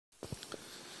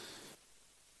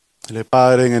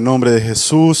Padre, en el nombre de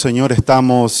Jesús, Señor,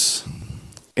 estamos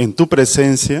en tu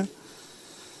presencia,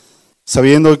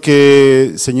 sabiendo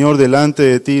que, Señor, delante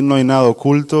de ti no hay nada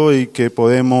oculto y que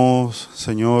podemos,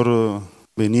 Señor,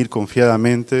 venir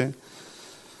confiadamente,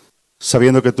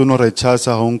 sabiendo que tú nos rechazas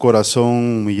a un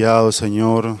corazón humillado,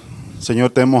 Señor.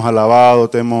 Señor, te hemos alabado,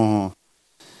 te hemos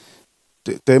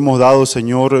dado,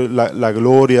 Señor, la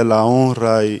gloria, la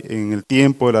honra en el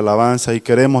tiempo de la alabanza, y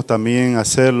queremos también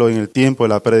hacerlo en el tiempo de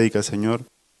la prédica, Señor.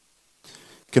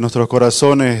 Que nuestros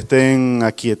corazones estén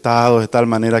aquietados de tal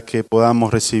manera que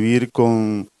podamos recibir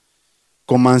con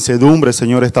mansedumbre,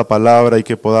 Señor, esta palabra, y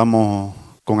que podamos,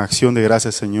 con acción de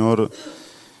gracias, Señor,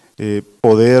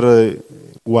 poder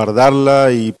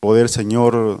guardarla y poder,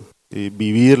 Señor,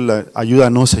 vivirla.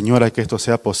 Ayúdanos, Señor, a que esto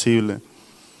sea posible.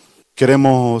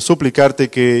 Queremos suplicarte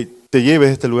que te lleves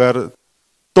a este lugar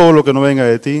todo lo que no venga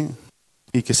de ti,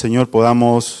 y que, Señor,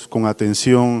 podamos con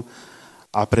atención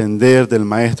aprender del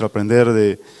Maestro,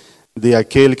 aprender de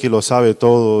aquel que lo sabe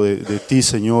todo, de ti,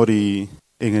 Señor, y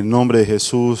en el nombre de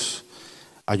Jesús,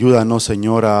 ayúdanos,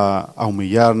 Señor, a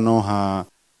humillarnos, a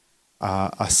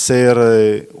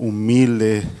ser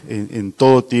humildes en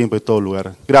todo tiempo y todo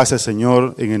lugar. Gracias,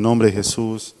 Señor, en el nombre de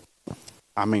Jesús.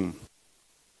 Amén.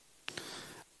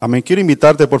 Amén. Quiero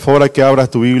invitarte, por favor, a que abras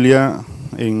tu Biblia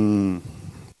en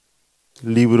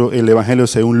el Evangelio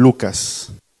según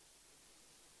Lucas.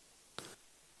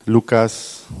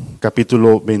 Lucas,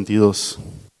 capítulo 22.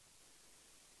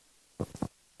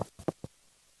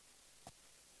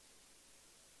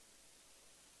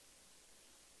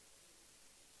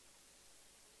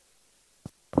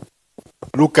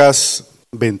 Lucas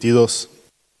 22.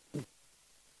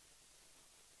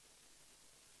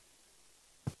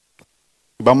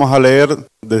 Vamos a leer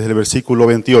desde el versículo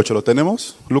 28. ¿Lo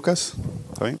tenemos, Lucas?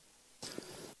 ¿Está bien?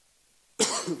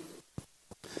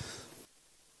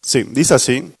 Sí, dice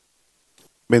así,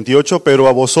 28, pero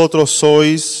a vosotros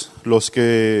sois los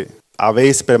que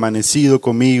habéis permanecido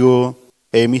conmigo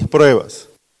en mis pruebas.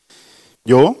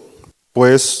 Yo,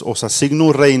 pues, os asigno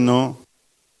un reino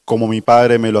como mi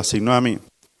Padre me lo asignó a mí.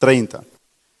 30,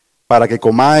 para que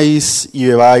comáis y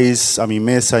bebáis a mi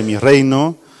mesa en mi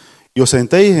reino, y os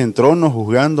sentéis en tronos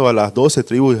juzgando a las 12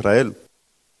 tribus de Israel.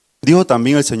 Dijo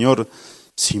también el Señor: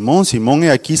 Simón, Simón,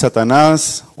 he aquí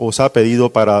Satanás os ha pedido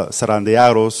para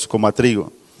zarandearos como a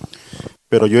trigo.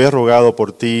 Pero yo he rogado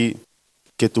por ti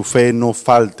que tu fe no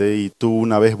falte, y tú,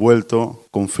 una vez vuelto,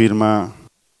 confirma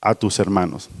a tus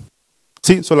hermanos.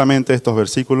 Sí, solamente estos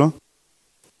versículos.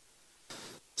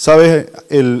 ¿Sabes?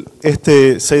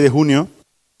 Este 6 de junio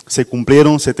se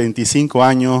cumplieron 75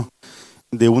 años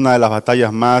de una de las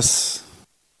batallas más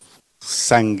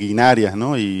sanguinarias,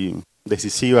 ¿no?, y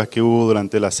decisivas que hubo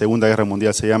durante la Segunda Guerra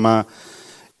Mundial. Se llama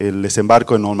el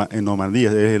desembarco en Normandía,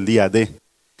 es el día D.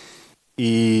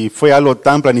 Y fue algo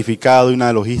tan planificado y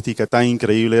una logística tan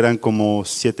increíble. Eran como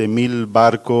 7,000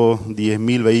 barcos,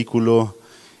 10,000 vehículos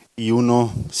y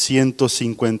unos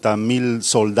 150,000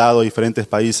 soldados de diferentes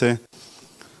países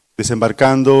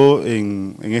desembarcando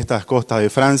en estas costas de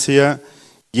Francia,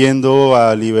 yendo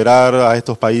a liberar a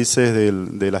estos países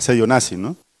del asedio nazi,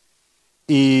 ¿no?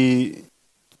 Y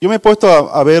yo me he puesto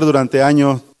a ver durante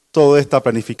años toda esta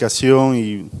planificación,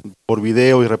 y por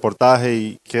video y reportaje,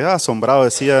 y quedaba asombrado.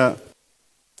 Decía,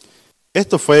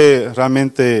 esto fue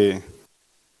realmente,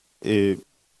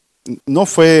 no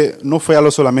fue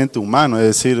algo solamente humano, es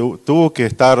decir, tuvo que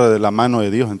estar de la mano de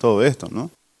Dios en todo esto,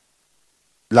 ¿no?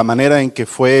 La manera en que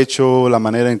fue hecho, la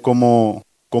manera en cómo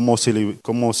se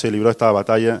libró esta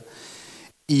batalla.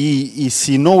 Y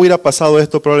si no hubiera pasado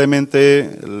esto, probablemente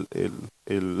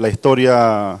la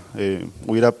historia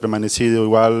hubiera permanecido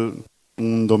igual,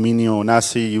 un dominio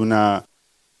nazi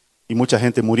y mucha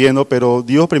gente muriendo, pero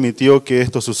Dios permitió que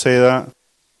esto suceda.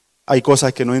 Hay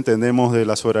cosas que no entendemos de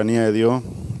la soberanía de Dios.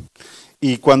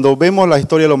 Y cuando vemos la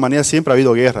historia de la humanidad, siempre ha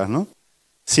habido guerras, ¿no?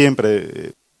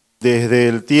 Siempre, desde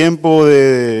el tiempo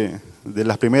de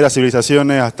las primeras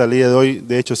civilizaciones hasta el día de hoy.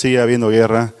 De hecho, sigue habiendo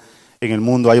guerras en el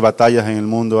mundo, hay batallas en el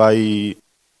mundo, hay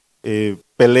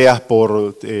peleas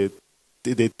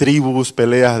de tribus,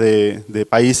 peleas de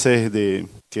países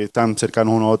que están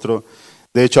cercanos uno a otro.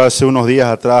 De hecho, hace unos días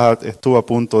atrás estuvo a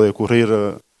punto de ocurrir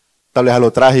tal vez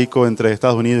algo trágico entre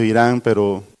Estados Unidos e Irán,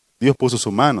 pero Dios puso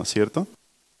su mano, ¿cierto?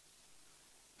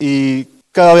 Y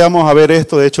cada vez vamos a ver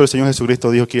esto. De hecho, el Señor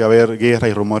Jesucristo dijo que iba a haber guerra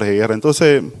y rumores de guerra.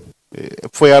 Entonces,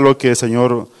 fue algo que el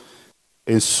Señor,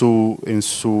 en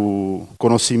su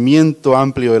conocimiento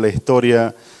amplio de la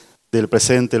historia del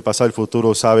presente, el pasado y el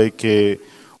futuro, sabe que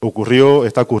ocurrió,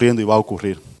 está ocurriendo y va a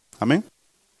ocurrir. Amén.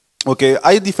 Ok,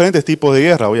 hay diferentes tipos de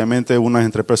guerra, obviamente, unas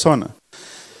entre personas.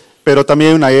 Pero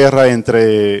también hay una guerra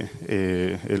entre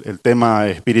el tema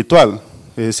espiritual.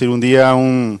 Es decir, un día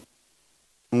un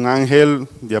ángel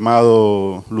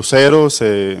llamado Lucero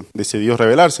se decidió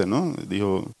rebelarse, ¿no?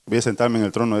 Dijo, voy a sentarme en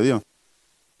el trono de Dios.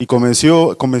 Y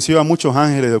convenció a muchos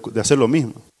ángeles de hacer lo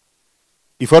mismo.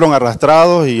 Y fueron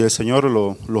arrastrados y el Señor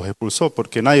los expulsó,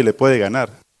 porque nadie le puede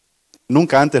ganar.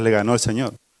 Nunca antes le ganó el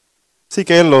Señor. Así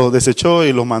que Él los desechó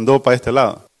y los mandó para este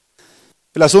lado.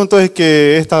 El asunto es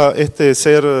que este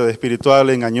ser espiritual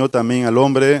engañó también al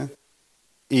hombre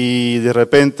y de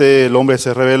repente el hombre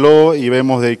se rebeló y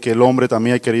vemos de que el hombre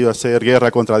también ha querido hacer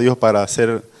guerra contra Dios para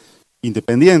ser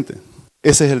independiente.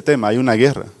 Ese es el tema, hay una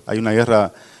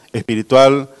guerra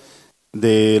espiritual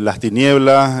de las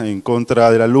tinieblas en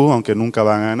contra de la luz, aunque nunca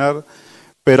van a ganar.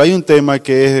 Pero hay un tema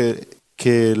que es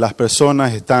que las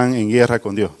personas están en guerra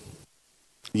con Dios.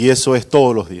 Y eso es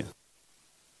todos los días.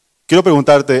 Quiero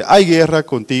preguntarte, ¿hay guerra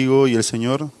contigo y el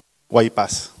Señor o hay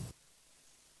paz?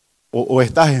 ¿O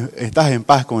estás en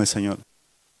paz con el Señor?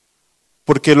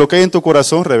 Porque lo que hay en tu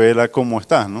corazón revela cómo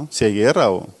estás, ¿no? Si hay guerra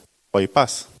o hay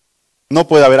paz. No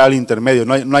puede haber algo intermedio,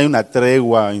 no hay una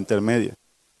tregua intermedia.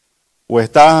 O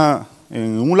estás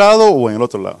en un lado o en el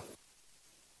otro lado.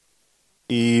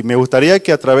 Y me gustaría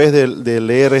que a través de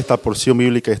leer esta porción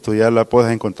bíblica y estudiarla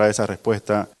puedas encontrar esa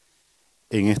respuesta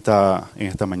en esta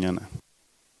mañana.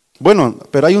 Bueno,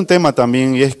 pero hay un tema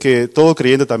también y es que todo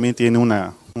creyente también tiene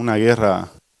una guerra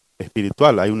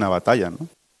espiritual, hay una batalla, ¿no?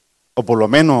 O por lo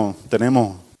menos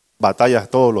tenemos batallas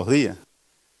todos los días.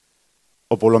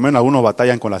 O por lo menos algunos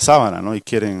batallan con la sábana, ¿no? Y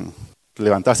quieren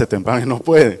levantarse temprano y no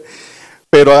pueden.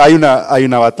 Pero hay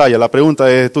una batalla. La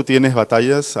pregunta es, ¿tú tienes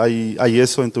batallas? ¿Hay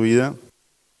eso en tu vida?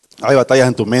 ¿Hay batallas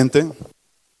en tu mente?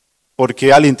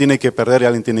 Porque alguien tiene que perder y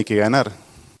alguien tiene que ganar.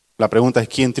 La pregunta es,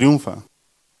 ¿quién triunfa?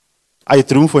 ¿Hay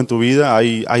triunfo en tu vida?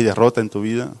 ¿Hay derrota en tu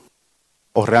vida?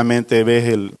 ¿O realmente ves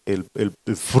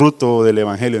el fruto del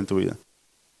Evangelio en tu vida?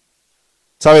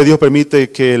 ¿Sabe? Dios permite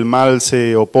que el mal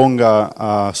se oponga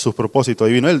a sus propósitos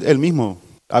divinos. Él mismo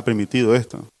ha permitido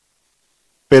esto.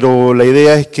 Pero la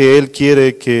idea es que Él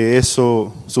quiere que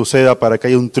eso suceda para que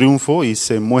haya un triunfo y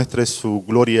se muestre su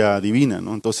gloria divina,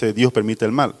 ¿no? Entonces Dios permite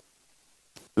el mal.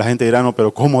 La gente dirá, no,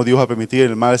 pero ¿cómo Dios va a permitir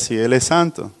el mal si Él es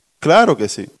santo? Claro que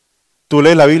sí. Tú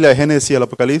lees la Biblia de Génesis al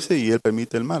Apocalipsis y Él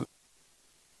permite el mal.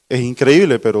 Es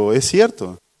increíble, pero es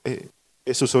cierto.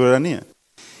 Es su soberanía.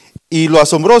 Y lo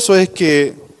asombroso es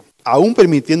que, aún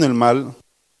permitiendo el mal,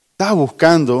 está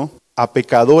buscando a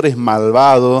pecadores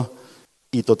malvados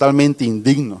y totalmente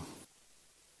indignos.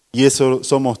 Y eso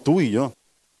somos tú y yo.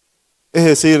 Es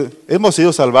decir, hemos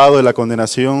sido salvados de la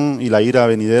condenación y la ira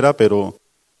venidera, pero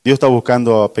Dios está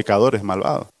buscando a pecadores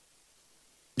malvados.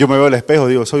 Yo me veo al espejo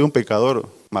y digo, soy un pecador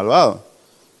malvado.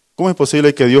 ¿Cómo es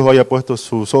posible que Dios haya puesto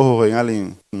sus ojos en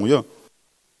alguien como yo?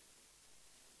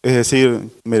 Es decir,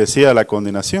 merecía la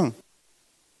condenación.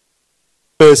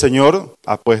 Pero el Señor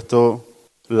ha puesto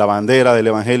la bandera del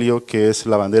Evangelio, que es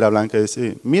la bandera blanca, de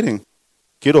decir, miren,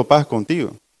 quiero paz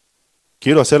contigo,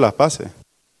 quiero hacer las paces.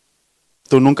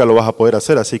 Tú nunca lo vas a poder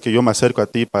hacer, así que yo me acerco a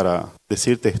ti para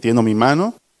decirte, extiendo mi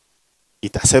mano y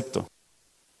te acepto.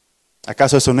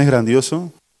 ¿Acaso eso no es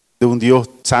grandioso? De un Dios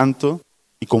santo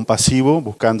y compasivo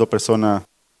buscando personas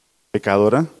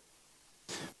pecadoras.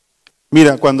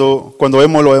 Mira, cuando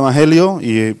vemos los evangelios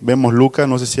y vemos Lucas,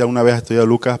 no sé si alguna vez has estudiado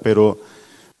Lucas, pero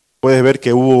puedes ver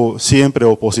que hubo siempre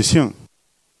oposición.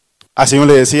 Al Señor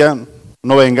le decían,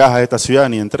 no vengas a esta ciudad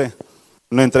ni entres,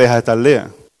 no entres a esta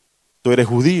aldea. Tú eres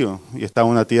judío y estás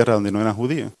en una tierra donde no eras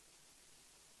judío.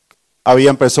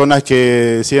 Habían personas que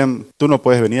decían, tú no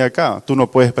puedes venir acá, tú no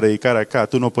puedes predicar acá,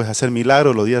 tú no puedes hacer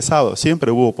milagros los días sábados.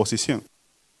 Siempre hubo oposición,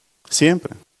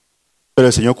 siempre. Pero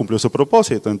el Señor cumplió su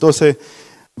propósito. Entonces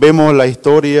vemos la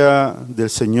historia del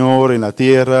Señor en la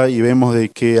tierra y vemos de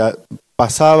que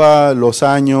pasaba los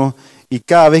años y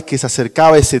cada vez que se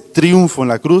acercaba ese triunfo en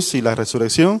la cruz y la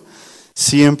resurrección,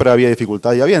 siempre había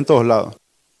dificultad y había en todos lados.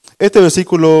 Este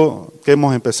versículo que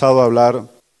hemos empezado a hablar,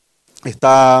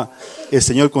 está el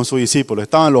Señor con sus discípulos,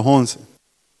 estaban los 11.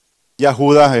 Ya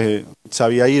Judas se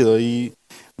había ido y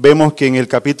vemos que en el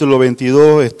capítulo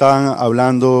 22 están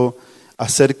hablando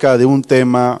acerca de un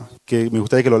tema que me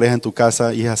gustaría que lo leas en tu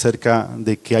casa y es acerca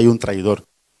de que hay un traidor.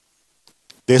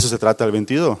 De eso se trata el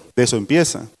 22, de eso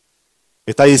empieza.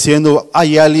 Está diciendo,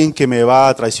 hay alguien que me va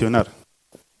a traicionar.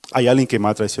 Hay alguien que me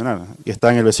va a traicionar. Y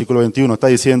está en el versículo 21, está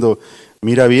diciendo,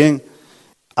 mira bien,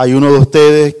 hay uno de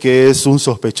ustedes que es un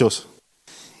sospechoso.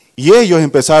 Y ellos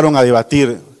empezaron a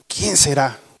debatir, ¿quién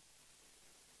será?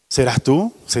 ¿Serás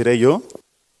tú? ¿Seré yo?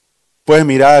 Puedes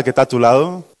mirar al que está a tu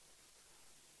lado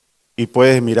y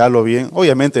puedes mirarlo bien.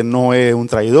 Obviamente no es un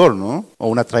traidor, ¿no? O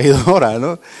una traidora,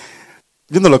 ¿no?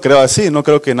 Yo no lo creo así, no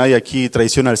creo que nadie aquí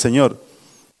traicione al Señor.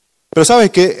 Pero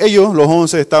sabes que ellos, los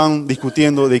 11, estaban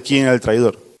discutiendo de quién era el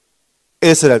traidor.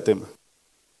 Ese era el tema.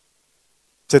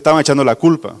 Se estaban echando la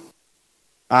culpa.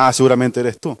 Ah, seguramente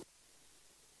eres tú.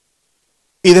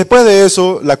 Y después de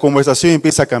eso, la conversación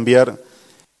empieza a cambiar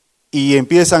y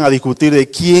empiezan a discutir de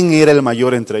quién era el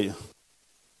mayor entre ellos.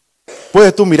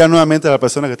 ¿Puedes tú mirar nuevamente a la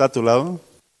persona que está a tu lado?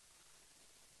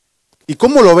 ¿Y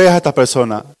cómo lo ves a esta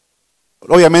persona?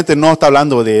 Obviamente no está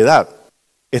hablando de edad,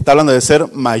 está hablando de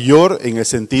ser mayor en el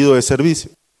sentido de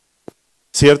servicio,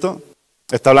 ¿cierto?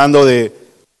 Está hablando de,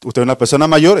 usted es una persona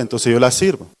mayor, entonces yo la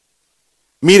sirvo.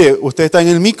 Mire, usted está en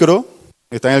el micro,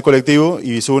 está en el colectivo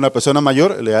y sube una persona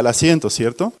mayor, le da el asiento,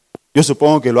 ¿cierto? Yo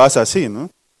supongo que lo hace así, ¿no?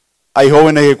 Hay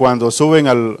jóvenes que cuando suben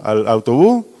al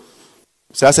autobús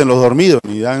se hacen los dormidos,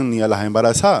 ni dan ni a las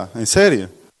embarazadas, en serio.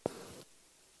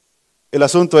 El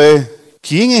asunto es,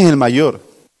 ¿quién es el mayor?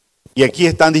 Y aquí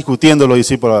están discutiendo los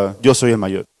discípulos, yo soy el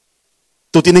mayor.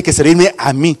 Tú tienes que servirme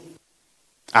a mí,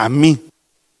 a mí.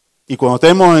 Y cuando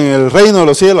estemos en el reino de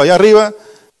los cielos, allá arriba,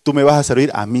 tú me vas a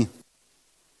servir a mí.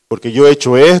 Porque yo he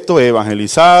hecho esto, he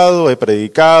evangelizado, he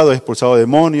predicado, he expulsado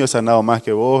demonios, he sanado más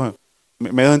que vos.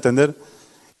 ¿Me dejo entender?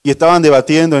 Y estaban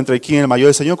debatiendo entre quién es el mayor.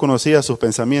 El Señor conocía sus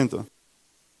pensamientos.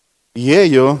 Y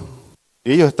ellos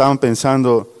estaban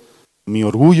pensando mi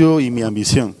orgullo y mi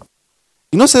ambición.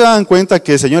 Y no se daban cuenta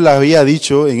que el Señor les había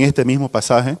dicho en este mismo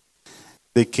pasaje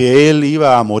de que Él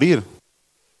iba a morir.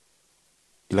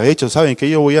 Y les había dicho, ¿saben qué?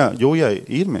 Yo voy a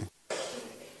irme.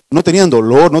 No tenían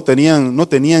dolor, no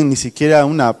tenían ni siquiera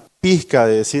una pizca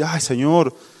de decir, ay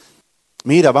Señor,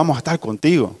 mira, vamos a estar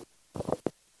contigo.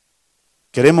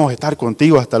 Queremos estar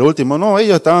contigo hasta el último. No,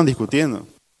 ellos estaban discutiendo.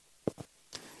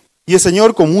 Y el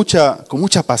Señor con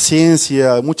mucha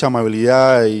paciencia, mucha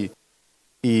amabilidad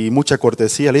y mucha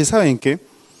cortesía, le dice, ¿saben qué?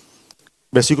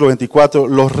 Versículo 24,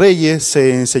 los reyes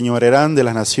se enseñorearán de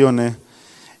las naciones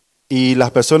y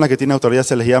las personas que tienen autoridad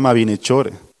se les llama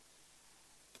bienhechores.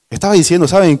 Estaba diciendo,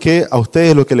 ¿saben qué? A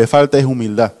ustedes lo que les falta es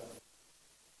humildad.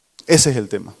 Ese es el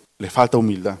tema, les falta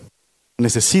humildad.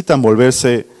 Necesitan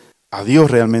volverse a Dios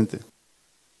realmente.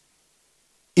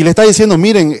 Y le está diciendo,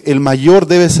 miren, el mayor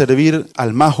debe servir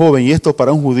al más joven. Y esto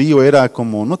para un judío era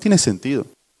como, no tiene sentido.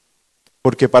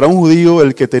 Porque para un judío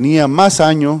el que tenía más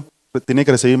años tenía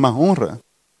que recibir más honra.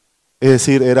 Es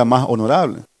decir, era más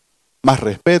honorable, más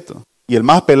respeto. Y el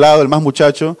más pelado, el más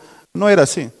muchacho, no era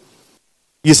así.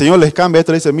 Y el Señor les cambia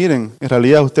esto y les dice, miren, en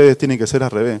realidad ustedes tienen que ser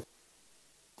al revés.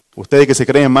 Ustedes que se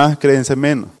creen más, créense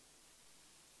menos.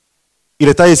 Y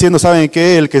le está diciendo, ¿saben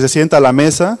qué? El que se sienta a la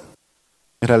mesa,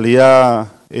 en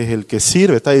realidad es el que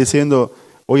sirve. Está diciendo,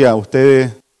 oye,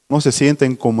 ustedes no se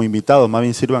sienten como invitados, más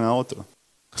bien sirvan a otros.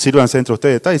 Sírvanse entre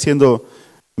ustedes. Está diciendo,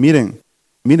 miren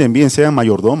bien, sean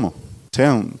mayordomos,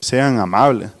 sean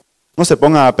amables. No se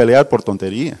pongan a pelear por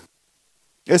tonterías.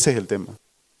 Ese es el tema.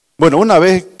 Bueno, una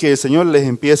vez que el Señor les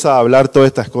empieza a hablar todas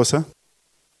estas cosas,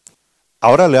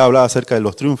 ahora le habla acerca de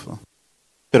los triunfos.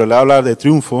 Pero le habla de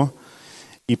triunfo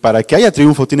y para que haya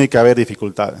triunfo tiene que haber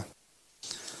dificultades.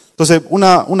 Entonces,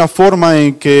 una forma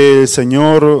en que el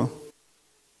Señor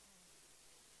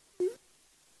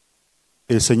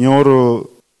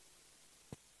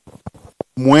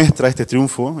muestra este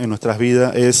triunfo en nuestras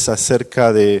vidas es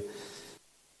acerca de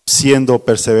siendo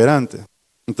perseverante.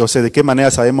 Entonces, ¿de qué manera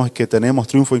sabemos que tenemos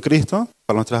triunfo en Cristo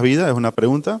para nuestras vidas? Es una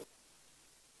pregunta.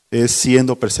 Es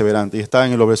siendo perseverante. Y está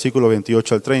en los versículos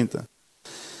 28 al 30.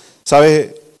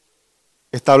 ¿Sabe?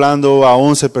 Está hablando a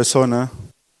 11 personas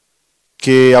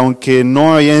que aunque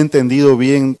no habían entendido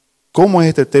bien cómo es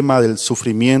este tema del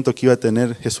sufrimiento que iba a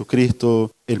tener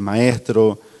Jesucristo, el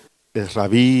Maestro, el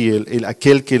Rabí,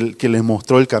 aquel que les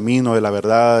mostró el camino de la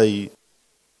verdad y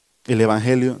el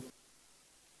Evangelio,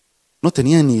 no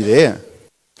tenían ni idea.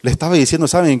 Le estaba diciendo,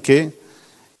 ¿saben qué?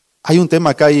 Hay un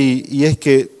tema acá y es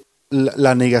que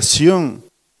la negación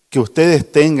que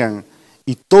ustedes tengan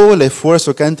y todo el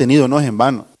esfuerzo que han tenido no es en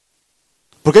vano.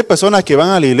 Porque hay personas que van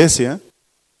a la iglesia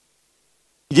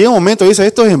y llega un momento y dicen,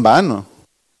 esto es en vano.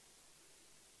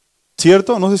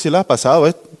 ¿Cierto? No sé si le ha pasado,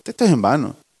 esto es en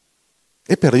vano.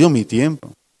 He perdido mi tiempo.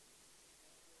 O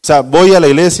sea, voy a la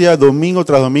iglesia domingo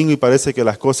tras domingo y parece que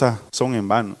las cosas son en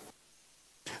vano.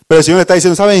 Pero el Señor le está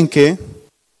diciendo, ¿saben qué?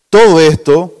 Todo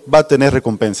esto va a tener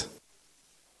recompensa.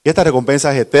 Y esta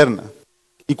recompensa es eterna.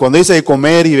 Y cuando dice de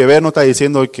comer y beber, no está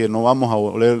diciendo que no vamos a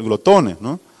volver glotones,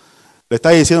 ¿no? Le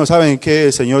está diciendo, ¿saben qué?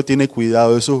 El Señor tiene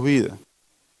cuidado de sus vidas.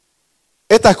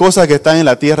 Estas cosas que están en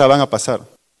la tierra van a pasar.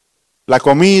 La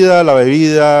comida, la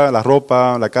bebida, la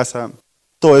ropa, la casa,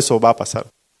 todo eso va a pasar.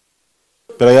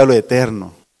 Pero hay algo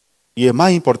eterno. Y es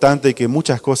más importante que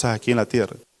muchas cosas aquí en la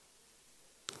tierra.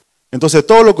 Entonces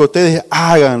todo lo que ustedes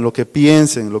hagan, lo que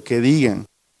piensen, lo que digan,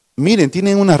 miren,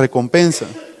 tienen una recompensa.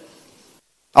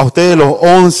 A ustedes los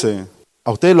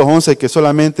 11 que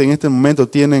solamente en este momento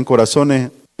tienen corazones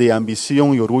de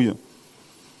ambición y orgullo,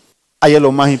 hay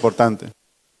lo más importante,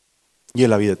 y es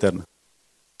la vida eterna.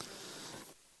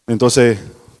 Entonces,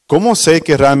 ¿cómo sé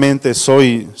que realmente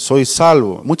soy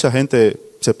salvo? Mucha gente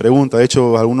se pregunta, de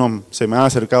hecho algunos se me han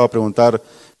acercado a preguntar,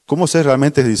 ¿cómo sé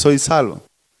realmente si soy salvo?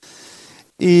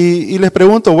 Y les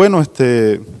pregunto, bueno,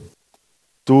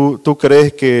 ¿tú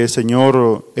crees que el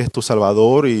Señor es tu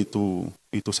Salvador y tu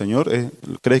Señor?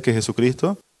 ¿Crees que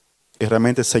Jesucristo es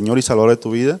realmente Señor y Salvador de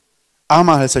tu vida?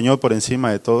 ¿Amas al Señor por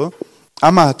encima de todo?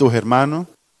 ¿Amas a tus hermanos?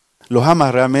 ¿Los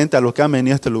amas realmente? ¿A los que han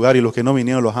venido a este lugar y los que no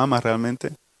vinieron los amas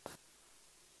realmente?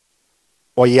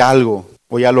 ¿O hay algo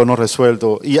no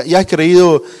resuelto? ¿Y has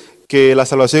creído que la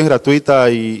salvación es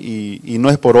gratuita y no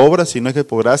es por obra, sino que es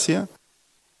por gracia?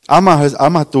 ¿Amas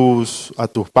a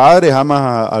tus padres?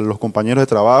 ¿Amas a los compañeros de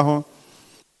trabajo?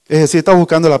 Es decir, ¿estás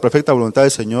buscando la perfecta voluntad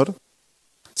del Señor?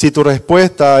 Si tu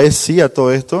respuesta es sí a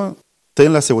todo esto,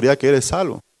 ten la seguridad que eres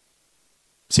salvo.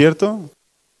 ¿Cierto?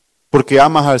 Porque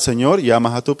amas al Señor y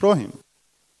amas a tu prójimo.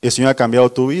 El Señor ha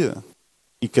cambiado tu vida.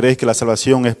 Y crees que la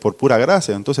salvación es por pura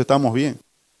gracia, entonces estamos bien.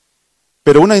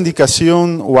 Pero una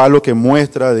indicación o algo que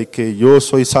muestra de que yo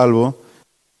soy salvo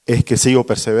es que sigo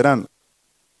perseverando.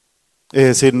 Es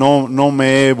decir, no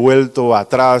me he vuelto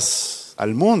atrás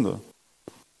al mundo.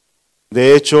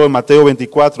 De hecho, en Mateo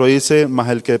 24 dice, mas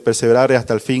el que perseverare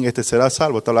hasta el fin, este será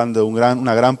salvo. Está hablando de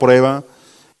una gran prueba,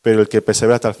 pero el que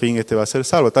persevera hasta el fin, este va a ser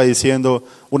salvo. Está diciendo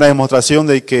una demostración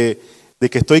de que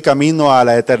estoy camino a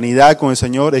la eternidad con el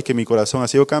Señor, es que mi corazón ha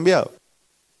sido cambiado.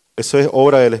 Eso es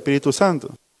obra del Espíritu Santo.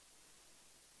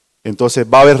 Entonces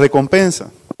va a haber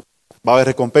recompensa. Va a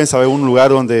haber un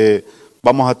lugar donde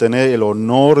vamos a tener el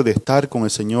honor de estar con el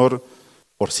Señor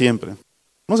por siempre.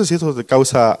 No sé si esto te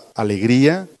causa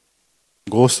alegría,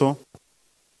 gozo,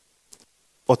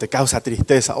 o te causa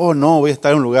tristeza. Oh, no, voy a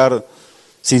estar en un lugar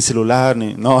sin celular.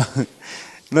 No,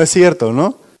 no es cierto,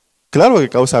 ¿no? Claro que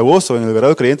causa gozo, en el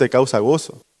verdadero creyente causa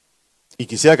gozo. Y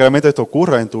quisiera que realmente esto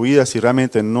ocurra en tu vida si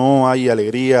realmente no hay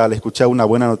alegría al escuchar una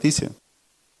buena noticia.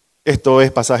 Esto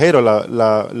es pasajero,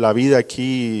 la vida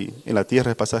aquí en la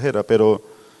tierra es pasajera, pero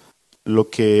lo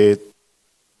que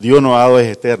Dios nos ha dado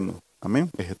es eterno. Amén,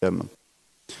 es eterno.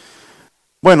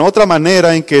 Bueno, otra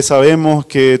manera en que sabemos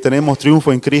que tenemos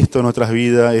triunfo en Cristo en nuestras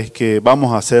vidas es que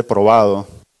vamos a ser probados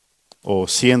o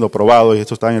siendo probados, y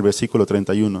esto está en el versículo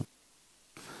 31.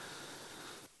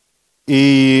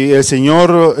 Y el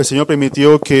Señor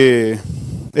permitió que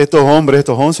estos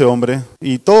 11 hombres,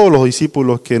 y todos los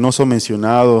discípulos que no son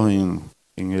mencionados en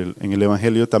el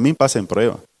Evangelio, también pasen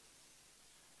prueba.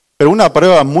 Pero una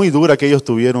prueba muy dura que ellos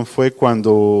tuvieron fue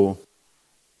cuando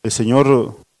el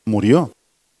Señor murió.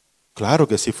 Claro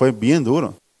que sí, fue bien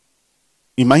duro.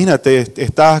 Imagínate,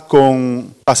 estás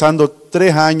pasando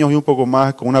 3 años y un poco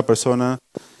más con una persona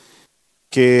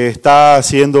que está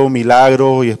haciendo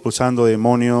milagros y expulsando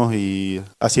demonios y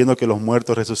haciendo que los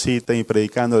muertos resuciten y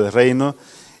predicando del reino.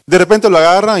 De repente lo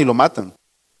agarran y lo matan.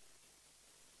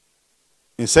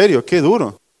 En serio, qué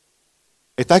duro.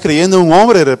 Estás creyendo en un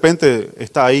hombre y de repente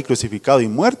está ahí crucificado y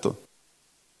muerto.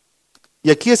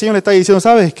 Y aquí el Señor le está diciendo,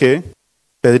 ¿sabes qué,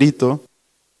 Pedrito?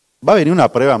 Va a venir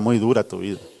una prueba muy dura a tu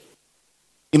vida.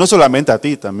 Y no solamente a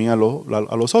ti, también a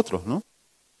los otros, ¿no?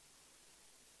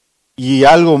 Y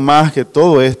algo más que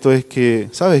todo esto es que,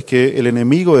 ¿sabes qué? El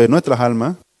enemigo de nuestras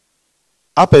almas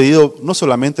ha pedido no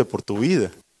solamente por tu vida.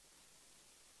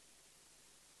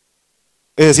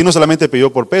 Es decir, no solamente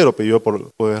pidió por Pedro, pidió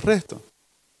por el resto.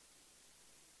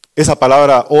 Esa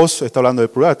palabra os está hablando de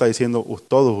plural, está diciendo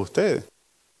todos ustedes.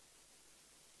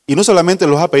 Y no solamente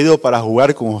los ha pedido para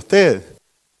jugar con ustedes.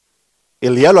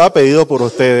 El diablo ha pedido por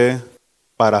ustedes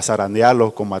para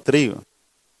zarandearlos como a trigo.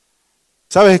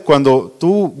 ¿Sabes? Cuando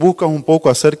tú buscas un poco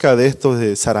acerca de esto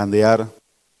de zarandear,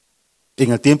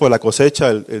 en el tiempo de la cosecha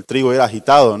el trigo era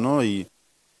agitado, ¿no? Y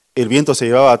el viento se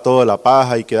llevaba toda la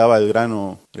paja y quedaba el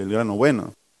grano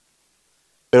bueno.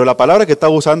 Pero la palabra que está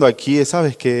usando aquí es,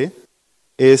 ¿sabes qué?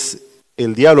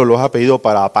 El diablo los ha pedido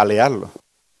para apalearlos,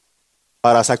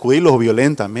 para sacudirlos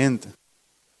violentamente.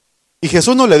 Y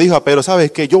Jesús no le dijo a Pedro,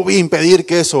 ¿sabes qué? Yo voy a impedir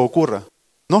que eso ocurra.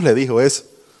 No le dijo eso.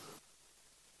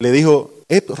 Le dijo,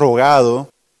 he rogado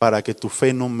para que tu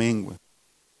fe no mengue.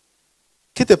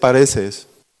 ¿Qué te parece eso?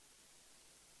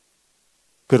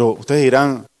 Pero ustedes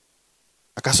dirán,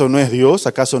 ¿acaso no es Dios?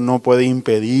 ¿Acaso no puede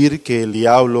impedir que el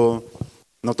diablo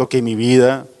no toque mi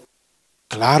vida?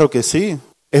 Claro que sí.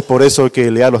 Es por eso que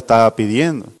el diablo está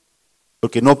pidiendo.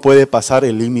 Porque no puede pasar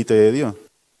el límite de Dios.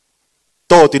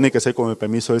 Todo tiene que ser con el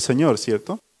permiso del Señor,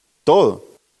 ¿cierto? todo.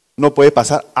 No puede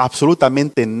pasar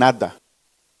absolutamente nada.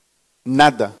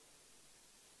 Nada.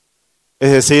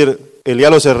 Es decir, el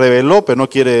diablo se rebeló, pero no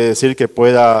quiere decir que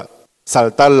pueda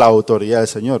saltar la autoridad del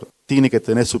Señor. Tiene que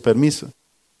tener su permiso.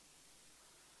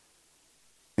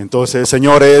 Entonces el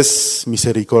Señor es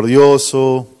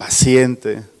misericordioso,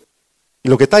 paciente. Y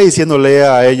lo que está diciéndole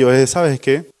a ellos es, ¿sabes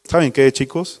qué? ¿Saben qué,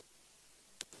 chicos?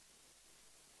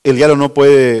 El diablo no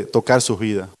puede tocar sus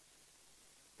vidas,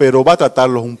 pero va a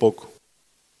tratarlos un poco.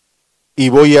 Y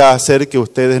voy a hacer que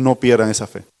ustedes no pierdan esa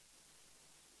fe.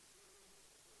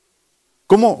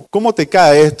 ¿Cómo te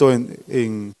cae esto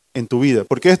en tu vida?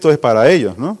 Porque esto es para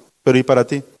ellos, ¿no? Pero ¿y para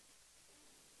ti?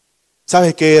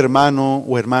 ¿Sabes qué, hermano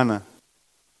o hermana?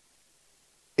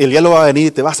 El diablo va a venir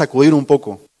y te va a sacudir un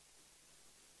poco.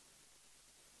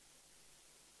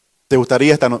 ¿Te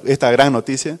gustaría esta gran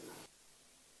noticia?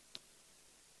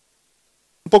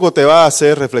 Un poco te va a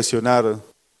hacer reflexionar,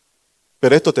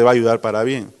 pero esto te va a ayudar para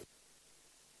bien.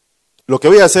 Lo que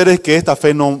voy a hacer es que esta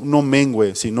fe no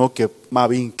mengüe, sino que más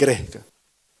bien crezca,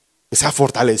 que sea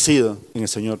fortalecido en el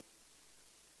Señor.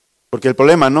 Porque el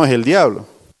problema no es el diablo.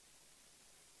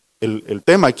 El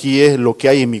tema aquí es lo que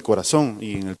hay en mi corazón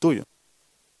y en el tuyo.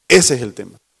 Ese es el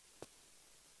tema.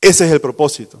 Ese es el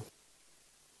propósito.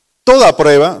 Toda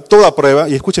prueba,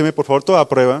 y escúcheme por favor, toda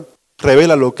prueba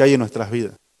revela lo que hay en nuestras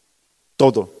vidas.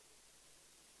 Todo.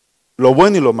 Lo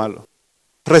bueno y lo malo.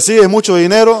 Recibes mucho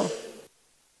dinero,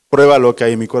 prueba lo que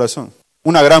hay en mi corazón.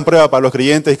 Una gran prueba para los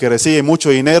creyentes es que reciben mucho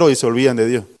dinero y se olvidan de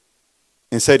Dios.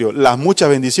 En serio, las muchas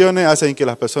bendiciones hacen que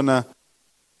las personas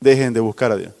dejen de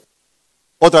buscar a Dios.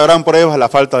 Otra gran prueba es la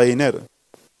falta de dinero.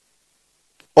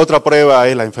 Otra prueba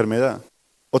es la enfermedad.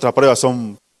 Otra prueba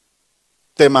son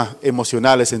temas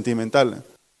emocionales, sentimentales.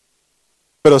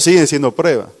 Pero siguen siendo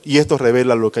pruebas. Y esto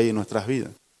revela lo que hay en nuestras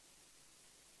vidas.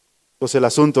 Entonces el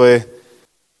asunto es,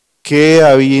 ¿qué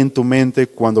había en tu mente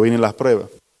cuando vienen las pruebas?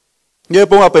 Yo me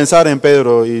pongo a pensar en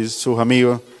Pedro y sus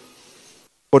amigos,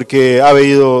 porque ha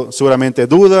habido seguramente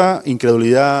duda,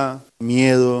 incredulidad,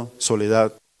 miedo,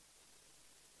 soledad.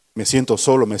 Me siento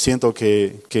solo, me siento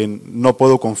que no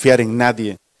puedo confiar en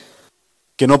nadie,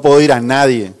 que no puedo ir a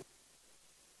nadie.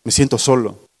 Me siento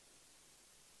solo.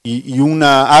 Y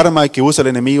una arma que usa el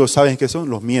enemigo, ¿saben qué son?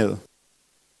 Los miedos.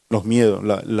 Los miedos,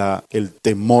 el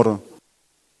temor.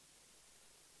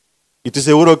 Y estoy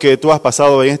seguro que tú has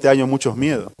pasado en este año muchos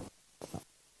miedos.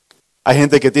 Hay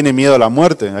gente que tiene miedo a la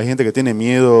muerte, hay gente que tiene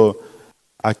miedo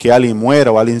a que alguien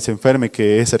muera o alguien se enferme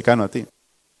que es cercano a ti.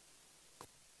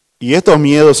 Y estos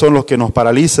miedos son los que nos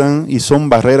paralizan y son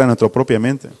barreras en nuestra propia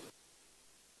mente.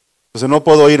 Entonces no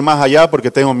puedo ir más allá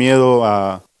porque tengo miedo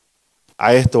a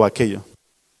esto o aquello.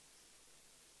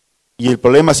 Y el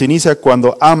problema se inicia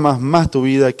cuando amas más tu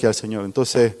vida que al Señor.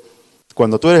 Entonces,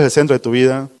 cuando tú eres el centro de tu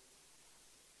vida,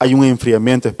 hay un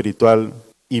enfriamiento espiritual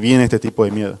y viene este tipo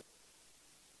de miedo.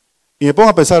 Y me pongo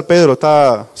a pensar, Pedro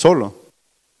está solo.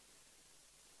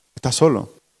 Está solo.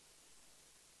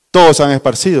 Todos se han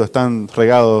esparcido, están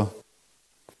regados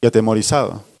y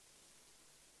atemorizados.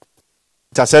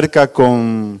 Se acerca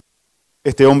con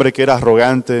este hombre que era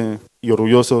arrogante y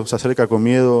orgulloso, se acerca con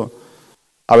miedo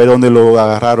a ver dónde lo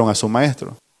agarraron a su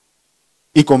maestro.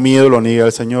 Y con miedo lo niega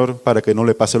al Señor para que no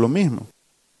le pase lo mismo.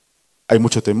 Hay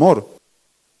mucho temor.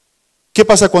 ¿Qué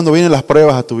pasa cuando vienen las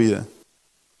pruebas a tu vida?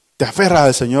 ¿Te aferras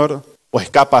al Señor o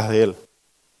escapas de Él?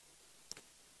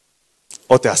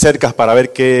 ¿O te acercas para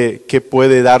ver qué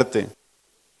puede darte?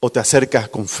 ¿O te acercas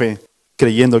con fe,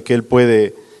 creyendo que Él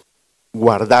puede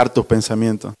guardar tus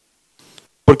pensamientos?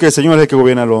 Porque el Señor es el que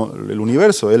gobierna el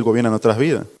universo, Él gobierna nuestras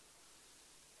vidas.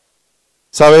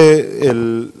 ¿Sabe?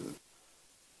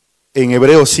 En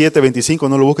Hebreos 7:25,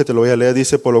 no lo busques, te lo voy a leer,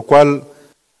 dice, por lo cual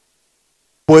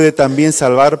puede también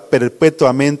salvar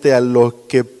perpetuamente a los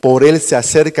que por Él se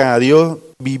acercan a Dios,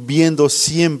 viviendo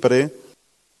siempre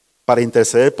para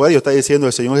interceder por ellos. Está diciendo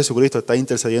el Señor Jesucristo está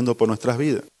intercediendo por nuestras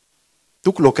vidas.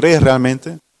 ¿Tú lo crees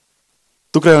realmente?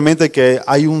 ¿Tú crees realmente que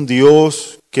hay un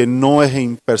Dios que no es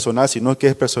impersonal, sino que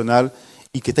es personal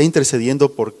y que está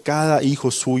intercediendo por cada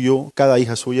hijo suyo, cada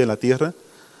hija suya en la tierra?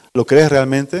 ¿Lo crees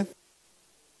realmente?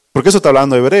 Porque eso está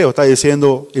hablando Hebreo, está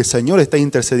diciendo el Señor está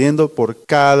intercediendo por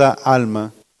cada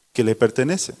alma que le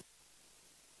pertenece.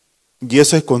 Y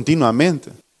eso es continuamente.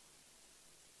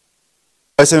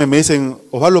 A veces me dicen,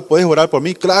 Oswaldo, ¿puedes orar por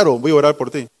mí? Claro, voy a orar por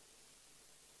ti.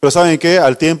 Pero ¿saben qué?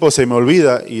 Al tiempo se me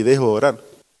olvida y dejo de orar.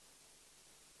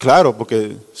 Claro,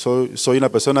 porque soy una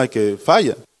persona que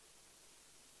falla.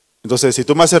 Entonces, si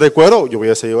tú me haces recuerdo, yo voy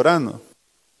a seguir orando.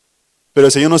 Pero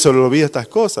el Señor no se le olvida estas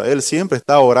cosas. Él siempre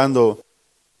está orando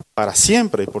para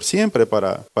siempre, por siempre,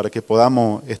 para que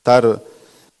podamos estar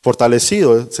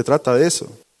fortalecidos. Se trata de eso.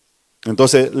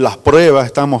 Entonces, las pruebas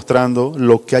están mostrando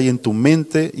lo que hay en tu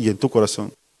mente y en tu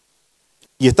corazón.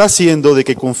 Y está haciendo de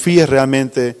que confíes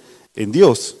realmente en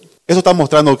Dios. Eso está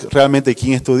mostrando realmente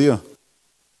quién es tu Dios.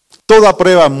 Toda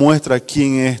prueba muestra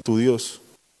quién es tu Dios.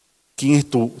 Quién es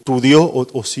tu Dios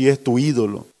o si es tu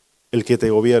ídolo el que te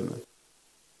gobierna.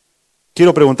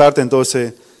 Quiero preguntarte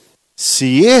entonces,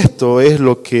 si esto es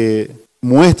lo que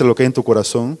muestra lo que hay en tu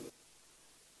corazón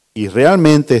y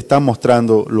realmente está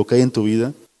mostrando lo que hay en tu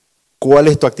vida, ¿cuál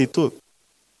es tu actitud?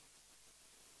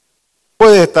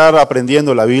 Puedes estar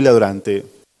aprendiendo la Biblia durante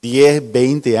 10,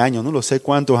 20 años, no lo sé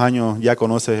cuántos años ya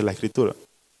conoces la Escritura.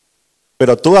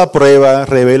 Pero toda prueba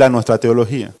revela nuestra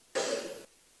teología.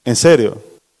 En serio.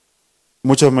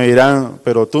 Muchos me dirán,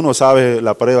 pero tú no sabes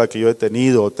la prueba que yo he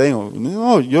tenido o tengo.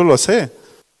 No, yo lo sé.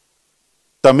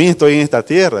 También estoy en esta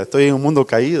tierra, estoy en un mundo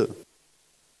caído.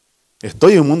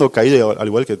 Estoy en un mundo caído al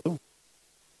igual que tú.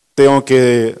 Tengo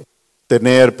que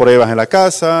tener pruebas en la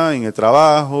casa, en el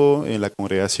trabajo, en la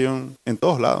congregación, en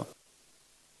todos lados.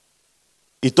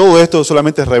 Y todo esto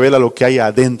solamente revela lo que hay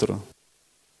adentro.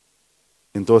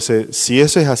 Entonces, si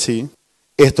eso es así,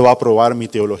 esto va a probar mi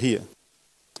teología.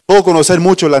 Puedo conocer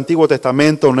mucho el Antiguo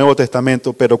Testamento, el Nuevo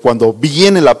Testamento, pero cuando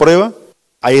viene la prueba,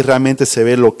 ahí realmente se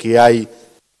ve lo que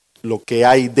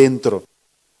hay dentro.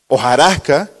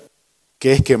 Hojarasca,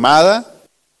 que es quemada,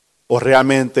 o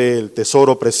realmente el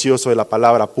tesoro precioso de la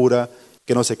palabra pura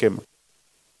que no se quema.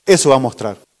 Eso va a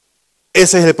mostrar.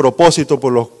 Ese es el propósito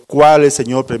por los cuales el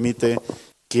Señor permite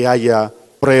que haya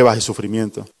pruebas y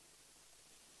sufrimiento.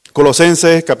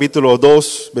 Colosenses capítulo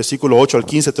 2, versículo 8 al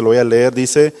 15, te lo voy a leer,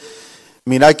 dice: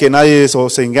 mirad que nadie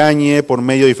os engañe por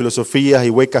medio de filosofías y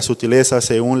huecas sutilezas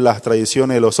según las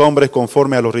tradiciones de los hombres,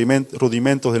 conforme a los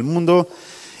rudimentos del mundo,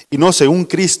 y no según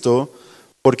Cristo,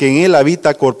 porque en Él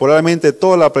habita corporalmente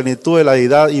toda la plenitud de la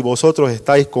deidad, y vosotros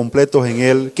estáis completos en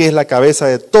Él, que es la cabeza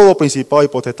de todo principado y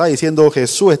potestad, diciendo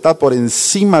Jesús está por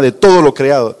encima de todo lo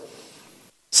creado.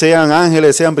 Sean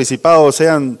ángeles, sean principados,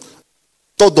 sean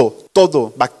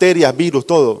todo, bacterias, virus,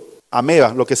 todo,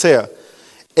 amebas, lo que sea.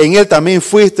 En Él también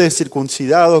fuisteis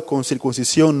circuncidados con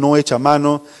circuncisión no hecha a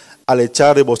mano, al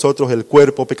echar de vosotros el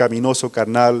cuerpo pecaminoso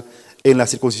carnal en la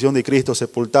circuncisión de Cristo,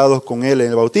 sepultados con Él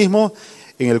en el bautismo,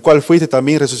 en el cual fuiste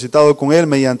también resucitado con Él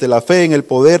mediante la fe en el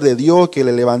poder de Dios que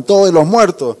le levantó de los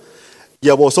muertos. Y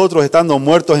a vosotros, estando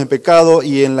muertos en pecado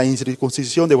y en la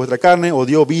incircuncisión de vuestra carne, os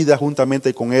dio vida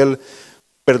juntamente con Él,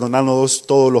 perdonándonos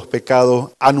todos los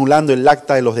pecados, anulando el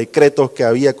acta de los decretos que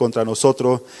había contra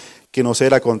nosotros, que nos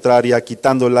era contraria,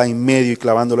 quitándola en medio y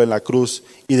clavándola en la cruz,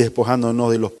 y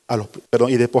despojándonos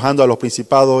y despojando a los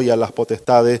principados y a las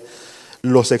potestades,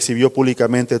 los exhibió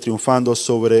públicamente, triunfando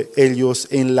sobre ellos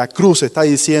en la cruz. Está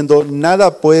diciendo,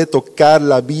 nada puede tocar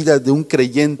la vida de un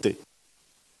creyente.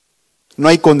 No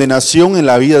hay condenación en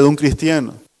la vida de un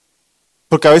cristiano,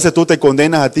 porque a veces tú te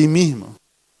condenas a ti mismo.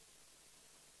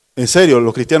 En serio,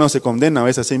 los cristianos se condenan a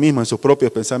veces a sí mismos en sus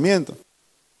propios pensamientos.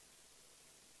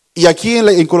 Y aquí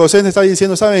en Colosenses está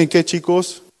diciendo, ¿saben qué,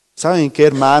 chicos? ¿Saben qué,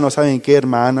 hermanos? ¿Saben qué,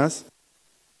 hermanas?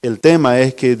 El tema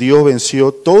es que Dios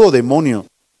venció todo demonio,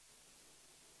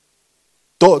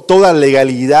 toda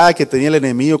legalidad que tenía el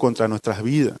enemigo contra nuestras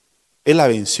vidas. Él la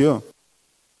venció.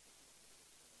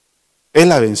 Él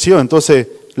la venció. Entonces,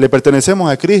 le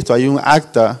pertenecemos a Cristo. Hay un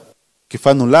acta que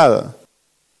fue anulada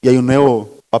y hay un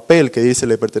nuevo papel que dice,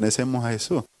 le pertenecemos a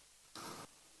Jesús.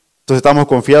 Entonces estamos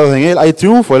confiados en Él. Hay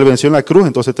triunfo, Él venció en la cruz,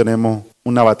 entonces tenemos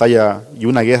una batalla y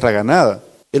una guerra ganada.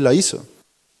 Él la hizo.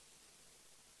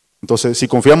 Entonces, si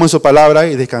confiamos en su palabra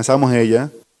y descansamos en ella,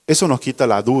 eso nos quita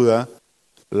la duda,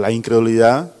 la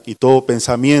incredulidad y todo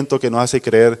pensamiento que nos hace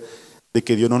creer de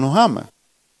que Dios no nos ama.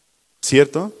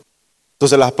 ¿Cierto?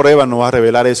 Entonces las pruebas nos van a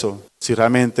revelar eso, si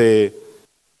realmente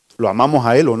lo amamos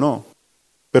a Él o no.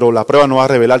 Pero la prueba nos va a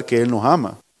revelar que Él nos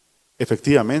ama,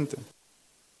 efectivamente.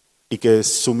 Y que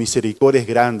su misericordia es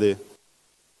grande,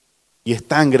 y es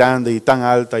tan grande, y tan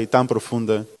alta, y tan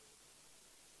profunda.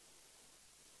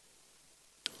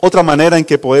 Otra manera en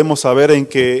que podemos saber en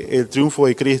que el triunfo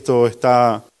de Cristo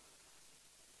está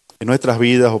en nuestras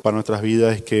vidas o para nuestras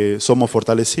vidas es que somos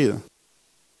fortalecidos.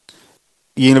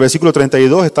 Y en el versículo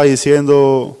 32 está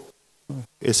diciendo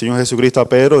el Señor Jesucristo a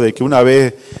Pedro de que una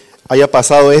vez haya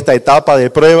pasado esta etapa de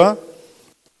prueba,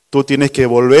 tú tienes que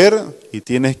volver y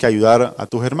tienes que ayudar a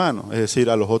tus hermanos, es decir,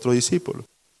 a los otros discípulos.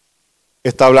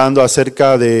 Está hablando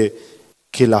acerca de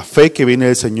que la fe que viene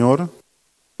del Señor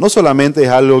no solamente es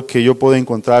algo que yo puedo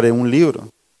encontrar en un libro.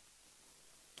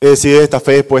 Es decir, esta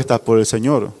fe es puesta por el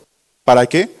Señor. ¿Para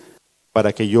qué?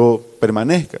 Para que yo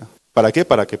permanezca. ¿Para qué?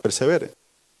 Para que persevere.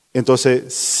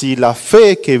 Entonces, si la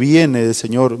fe que viene del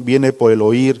Señor viene por el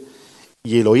oír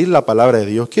y el oír la palabra de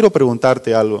Dios, quiero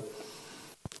preguntarte algo.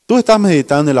 ¿Tú estás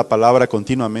meditando en la palabra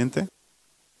continuamente?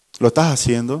 ¿Lo estás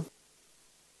haciendo?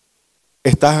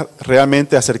 ¿Estás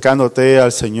realmente acercándote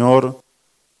al Señor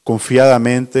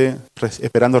confiadamente,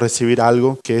 esperando recibir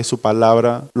algo que es su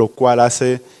palabra, lo cual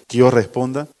hace que yo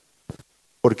responda?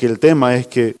 Porque el tema es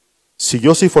que si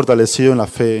yo soy fortalecido en la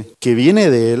fe que viene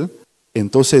de Él,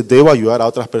 entonces debo ayudar a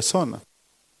otras personas.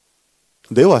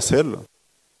 Debo hacerlo.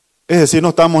 Es decir, no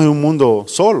estamos en un mundo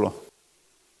solo.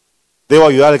 Debo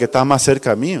ayudar al que está más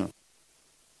cerca mío.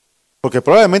 Porque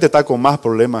probablemente está con más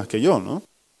problemas que yo, ¿no?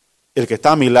 El que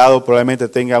está a mi lado probablemente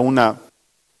tenga una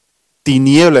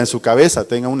tiniebla en su cabeza,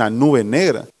 tenga una nube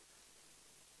negra.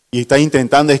 Y está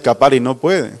intentando escapar y no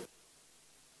puede.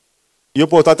 Yo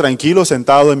puedo estar tranquilo,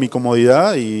 sentado en mi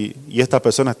comodidad y esta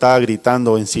persona está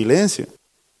gritando en silencio.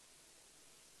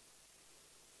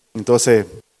 Entonces,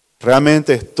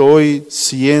 realmente estoy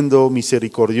siendo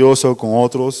misericordioso con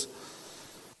otros,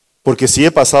 porque si he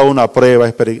pasado una prueba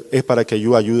es para que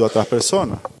yo ayude a otras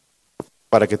personas,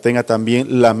 para que tenga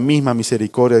también la misma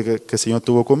misericordia que el Señor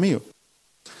tuvo conmigo.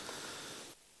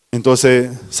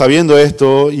 Entonces, sabiendo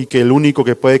esto y que el único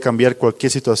que puede cambiar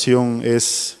cualquier situación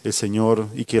es el Señor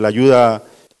y que la ayuda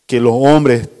que los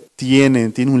hombres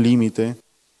tiene un límite,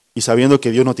 y sabiendo que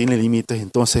Dios no tiene límites,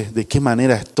 entonces, ¿de qué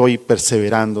manera estoy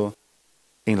perseverando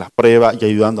en la prueba y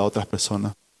ayudando a otras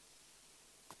personas?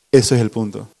 Eso es el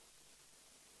punto.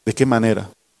 ¿De qué manera?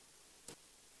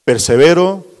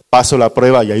 Persevero, paso la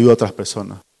prueba y ayudo a otras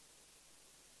personas.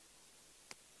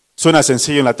 Suena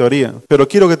sencillo en la teoría, pero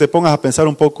quiero que te pongas a pensar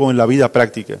un poco en la vida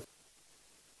práctica.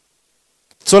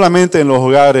 Solamente en los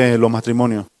hogares, en los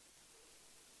matrimonios.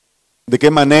 ¿De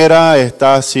qué manera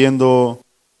estás siendo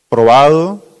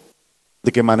probado?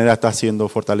 ¿De qué manera estás siendo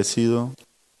fortalecido?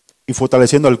 Y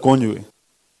fortaleciendo al cónyuge.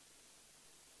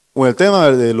 O en el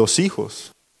tema de los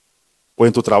hijos, o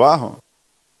en tu trabajo.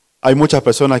 Hay muchas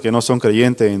personas que no son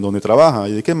creyentes en donde trabajan.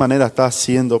 ¿Y de qué manera estás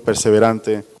siendo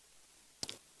perseverante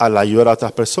al ayudar a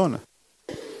otras personas?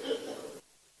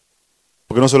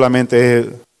 Porque no solamente es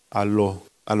a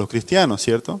los cristianos,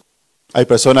 ¿cierto? Hay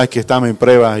personas que están en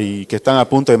pruebas y que están a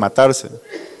punto de matarse.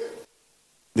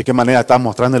 ¿De qué manera estás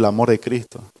mostrando el amor de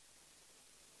Cristo?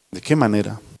 ¿De qué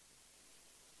manera?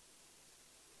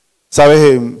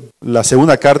 ¿Sabes? La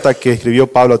segunda carta que escribió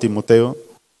Pablo a Timoteo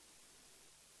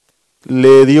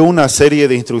le dio una serie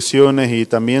de instrucciones y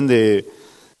también de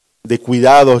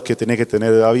cuidados que tenía que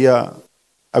tener. Había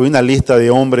una lista de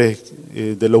hombres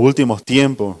de los últimos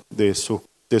tiempos, de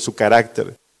su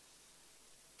carácter,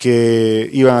 que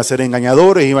iban a ser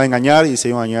engañadores, iban a engañar y se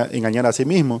iban a engañar a sí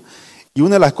mismos. Y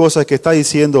una de las cosas que está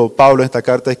diciendo Pablo en esta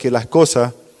carta es que las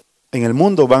cosas en el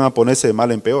mundo van a ponerse de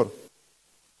mal en peor.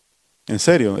 En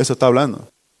serio, eso está hablando.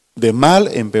 De mal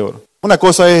en peor. Una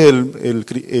cosa es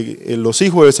los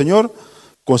hijos del Señor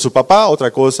con su papá,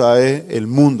 otra cosa es el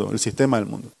mundo, el sistema del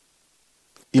mundo.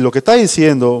 Y lo que está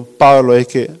diciendo Pablo es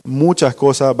que muchas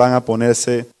cosas van a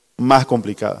ponerse más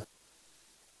complicadas.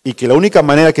 Y que la única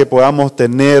manera que podamos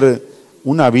tener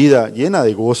una vida llena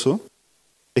de gozo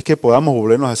es que podamos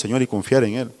volvernos al Señor y confiar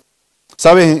en Él.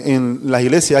 ¿Sabes? En las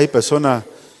iglesias hay personas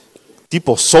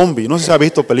tipo zombie. No sé si has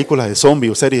visto películas de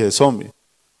zombies o series de zombies.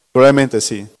 Probablemente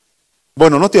sí.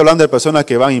 Bueno, no estoy hablando de personas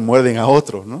que van y muerden a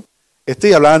otros, ¿no?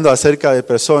 Estoy hablando acerca de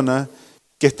personas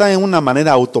que están en una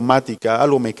manera automática,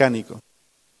 algo mecánico.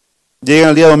 Llegan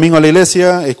el día domingo a la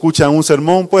iglesia, escuchan un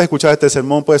sermón, puedes escuchar este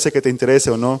sermón, puede ser que te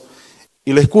interese o no.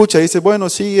 Y lo escucha y dice, bueno,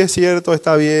 sí, es cierto,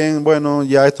 está bien, bueno,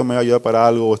 ya esto me va a ayudar para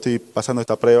algo, o estoy pasando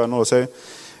esta prueba, no lo sé.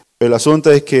 Pero el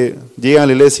asunto es que llegan a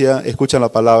la iglesia, escuchan la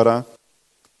palabra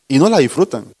y no la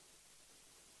disfrutan.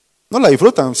 No la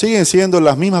disfrutan, siguen siendo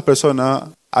las mismas personas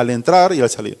al entrar y al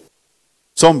salir.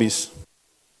 Zombies,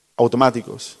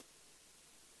 automáticos.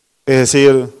 Es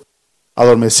decir,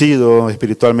 adormecidos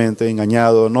espiritualmente,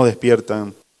 engañados, no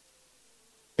despiertan,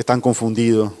 están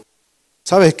confundidos.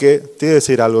 ¿Sabes qué? Te voy a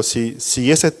decir algo,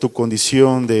 si esa es tu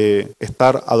condición de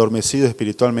estar adormecido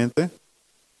espiritualmente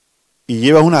y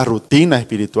llevas una rutina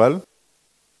espiritual,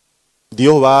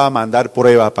 Dios va a mandar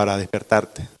pruebas para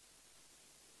despertarte.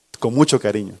 Con mucho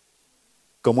cariño,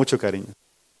 con mucho cariño.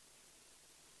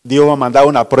 Dios va a mandar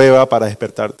una prueba para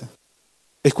despertarte.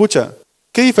 Escucha,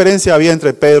 ¿qué diferencia había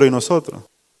entre Pedro y nosotros?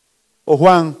 O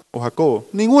Juan o Jacobo.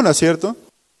 Ninguna, ¿cierto?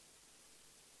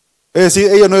 Es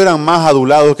decir, ellos no eran más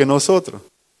adulados que nosotros.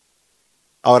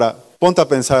 Ahora, ponte a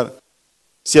pensar,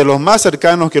 si a los más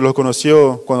cercanos que los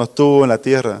conoció cuando estuvo en la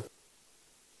tierra,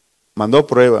 mandó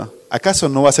prueba, ¿acaso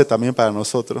no va a ser también para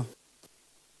nosotros?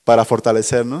 Para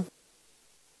fortalecernos,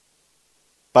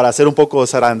 para ser un poco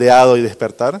zarandeado y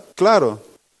despertar. Claro,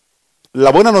 la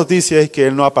buena noticia es que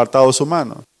Él no ha apartado su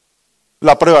mano.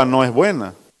 La prueba no es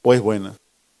buena, o es buena.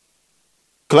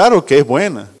 Claro que es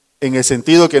buena, en el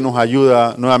sentido que nos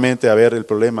ayuda nuevamente a ver el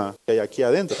problema que hay aquí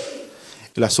adentro.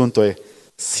 El asunto es,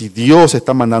 si Dios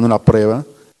está mandando una prueba,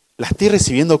 ¿la estoy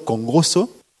recibiendo con gozo?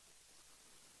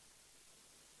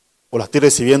 ¿O la estoy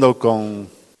recibiendo con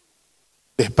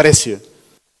desprecio?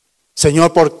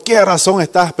 Señor, ¿por qué razón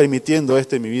estás permitiendo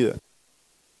esto en mi vida?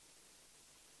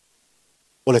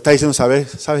 O le está diciendo,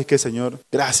 ¿sabes qué, Señor?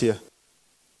 Gracias.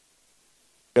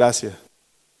 Gracias.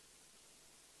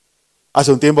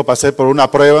 Hace un tiempo pasé por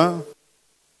una prueba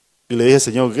y le dije,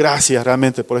 Señor, gracias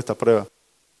realmente por esta prueba.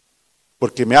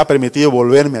 Porque me ha permitido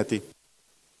volverme a ti.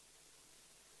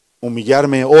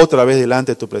 Humillarme otra vez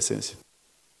delante de tu presencia.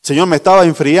 Señor, me estaba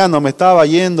enfriando, me estaba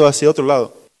yendo hacia otro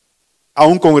lado.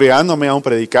 Aún congregándome, aún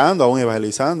predicando, aún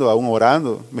evangelizando, aún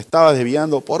orando. Me estaba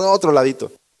desviando por otro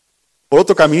ladito. Por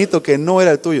otro caminito que no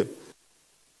era el tuyo.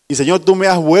 Y Señor, tú me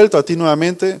has vuelto a ti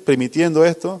nuevamente, permitiendo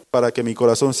esto para que mi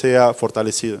corazón sea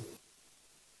fortalecido.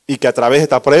 Y que a través de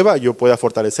esta prueba yo pueda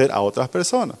fortalecer a otras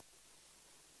personas.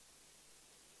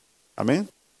 Amén.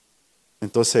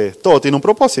 Entonces, todo tiene un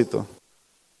propósito.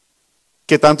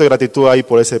 ¿Qué tanto gratitud hay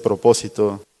por ese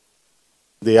propósito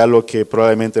de algo que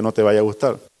probablemente no te vaya a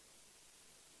gustar?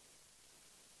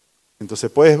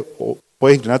 Entonces,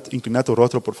 puedes inclinar tu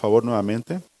rostro, por favor,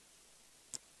 nuevamente.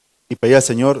 Y pedir al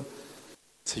Señor,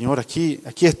 Señor, aquí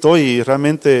estoy y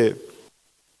realmente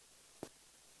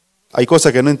hay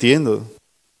cosas que no entiendo.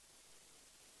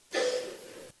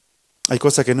 Hay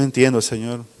cosas que no entiendo,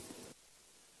 Señor.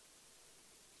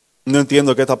 No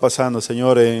entiendo qué está pasando,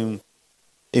 Señor, en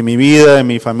mi vida, en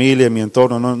mi familia, en mi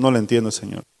entorno. No lo entiendo,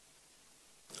 Señor.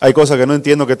 Hay cosas que no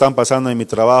entiendo que están pasando en mi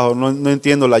trabajo. No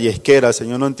entiendo la yesquera,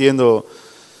 Señor. No entiendo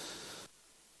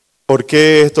por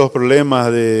qué estos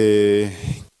problemas de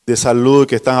salud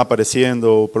que están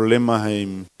apareciendo, problemas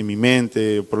en mi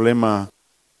mente, problemas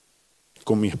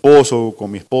con mi esposo,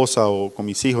 con mi esposa o con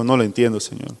mis hijos. No lo entiendo,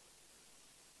 Señor.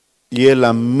 Y es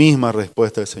la misma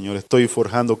respuesta del Señor. Estoy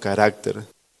forjando carácter.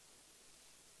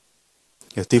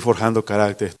 Estoy forjando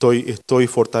carácter. Estoy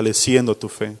fortaleciendo tu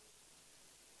fe.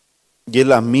 Y es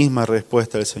la misma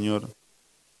respuesta del Señor.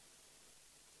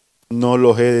 No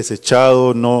los he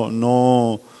desechado,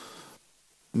 no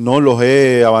los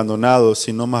he abandonado,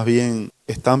 sino más bien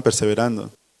están perseverando.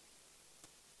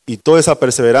 Y toda esa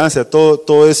perseverancia, todo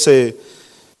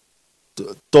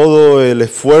el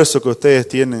esfuerzo que ustedes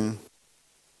tienen,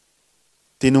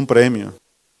 tiene un premio,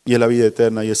 y es la vida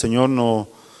eterna. Y el Señor nos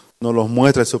los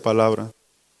muestra en su palabra.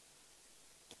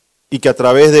 Y que a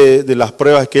través de las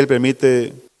pruebas que Él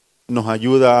permite, nos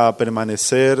ayuda a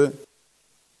permanecer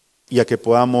y a que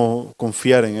podamos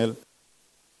confiar en Él.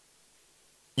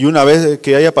 Y una vez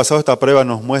que haya pasado esta prueba,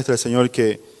 nos muestra el Señor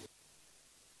que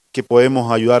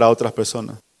podemos ayudar a otras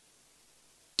personas,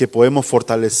 que podemos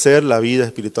fortalecer la vida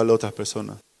espiritual de otras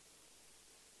personas.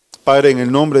 Padre, en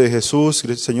el nombre de Jesús,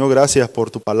 Señor, gracias por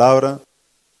tu palabra.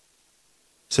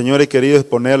 Señor, he querido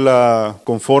exponerla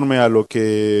conforme a lo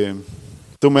que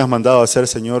tú me has mandado a hacer,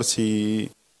 Señor. Si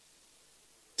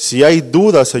hay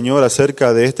dudas, Señor,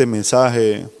 acerca de este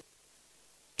mensaje,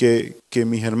 que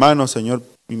mis hermanos, Señor,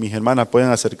 y mis hermanas puedan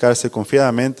acercarse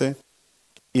confiadamente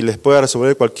y les pueda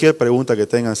resolver cualquier pregunta que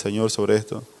tengan, Señor, sobre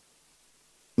esto.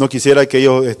 No quisiera que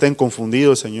ellos estén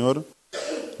confundidos, Señor,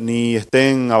 ni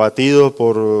estén abatidos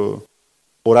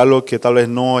por algo que tal vez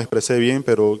no expresé bien,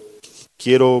 pero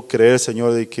quiero creer,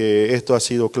 Señor, de que esto ha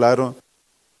sido claro.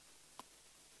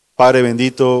 Padre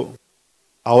bendito,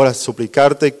 ahora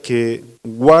suplicarte que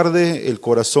guarde el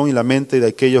corazón y la mente de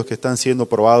aquellos que están siendo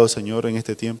probados, Señor, en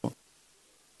este tiempo.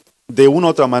 De una u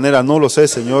otra manera, no lo sé,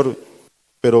 Señor,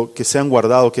 pero que sean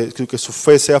guardados, que su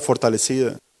fe sea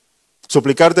fortalecida.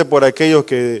 Suplicarte por aquellos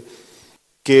que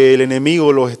el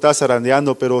enemigo los está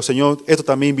zarandeando, pero Señor, esto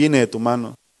también viene de tu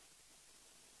mano.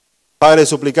 Padre,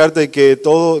 suplicarte que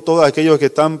todos aquellos que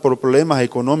están por problemas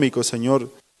económicos, Señor,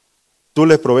 tú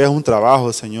les proveas un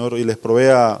trabajo, Señor, y les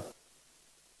provea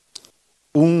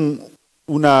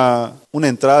una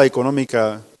entrada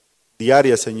económica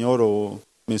diaria, Señor, o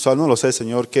mensual, no lo sé,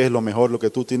 Señor, qué es lo mejor, lo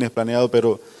que tú tienes planeado,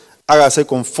 pero hágase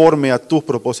conforme a tus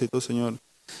propósitos, Señor.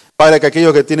 Padre, que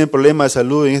aquellos que tienen problemas de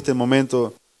salud en este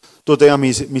momento, tú tengas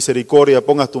misericordia,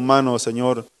 pongas tu mano,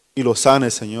 Señor, y los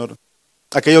sanes, Señor.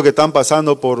 Aquellos que están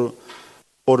pasando por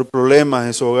problemas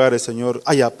en sus hogares, Señor,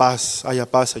 haya paz,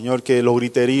 Señor, que los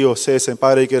griteríos cesen,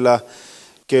 Padre, que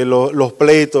los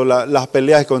pleitos, las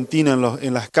peleas continúen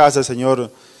en las casas, Señor.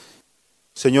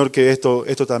 Señor, que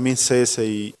esto también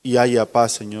cese y haya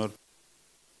paz, Señor.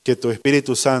 Que tu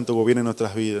Espíritu Santo gobierne en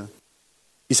nuestras vidas.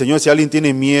 Y Señor, si alguien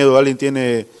tiene miedo, alguien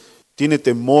tiene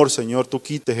temor, Señor, tú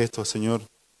quites esto, Señor.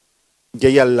 Y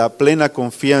haya la plena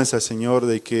confianza, Señor,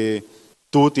 de que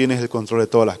tú tienes el control de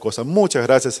todas las cosas. Muchas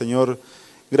gracias, Señor.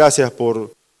 Gracias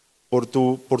por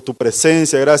tu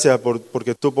presencia. Gracias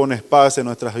porque tú pones paz en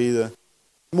nuestras vidas.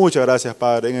 Muchas gracias,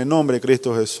 Padre. En el nombre de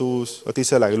Cristo Jesús, a ti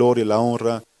sea la gloria y la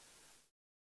honra.